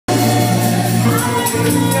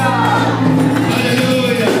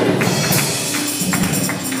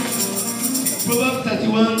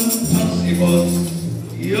But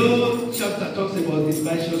your chapter talks about the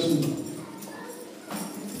righteous woman.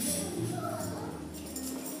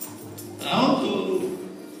 I want to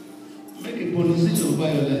make a pronunciation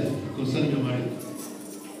about your life concerning your marriage.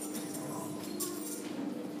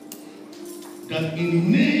 That in the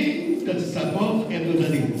name that is above every other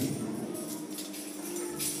name,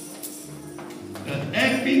 that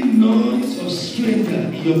every noise of stranger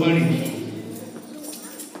in your marriage,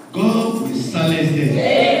 God will silence them.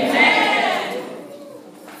 Amen.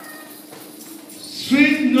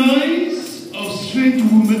 Strange noise of strange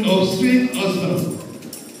woman or strange husband.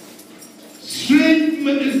 Strange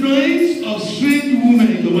noise of strange woman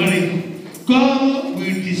in your marriage, God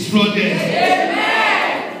will destroy them.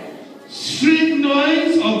 Amen. Strange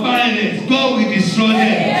noise of violence, God will destroy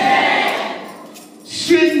them. Amen.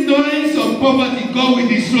 Strange noise of poverty, God will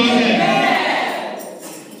destroy them. Amen.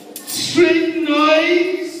 Strange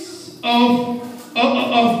noise of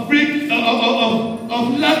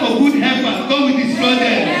lack of good helper, God will destroy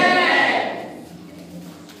them. Amen.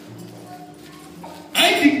 I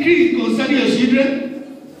decree concerning your children,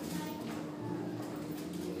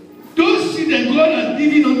 those children God has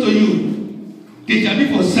given unto you, they shall be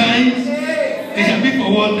for signs, they shall be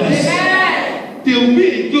for wonders. They will be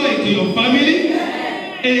a joy to your family,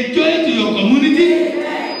 a joy to your community,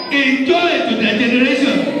 a joy to their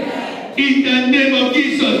generation. In the name of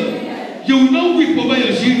Jesus, you will not weep over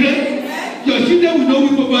your children. Your children will not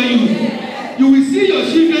weep over you. You will see your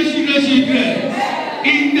children.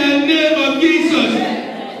 In the name of Jesus,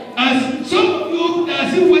 as some of you that are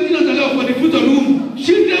still waiting on the Lord for the fruit of the womb,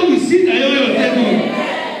 children will sit at your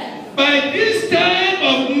table. By this time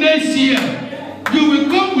of next year, you will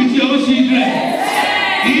come with your own children.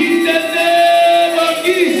 In the name of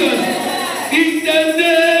Jesus. In the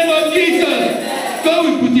name of Jesus. God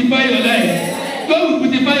will beautify your life. God will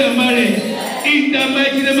beautify your marriage. In the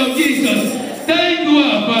mighty name of Jesus. Thank you,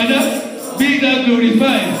 our Father. Be thou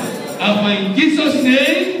glorified. And in Jesus'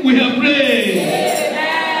 name we have prayed.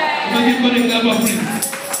 Amen.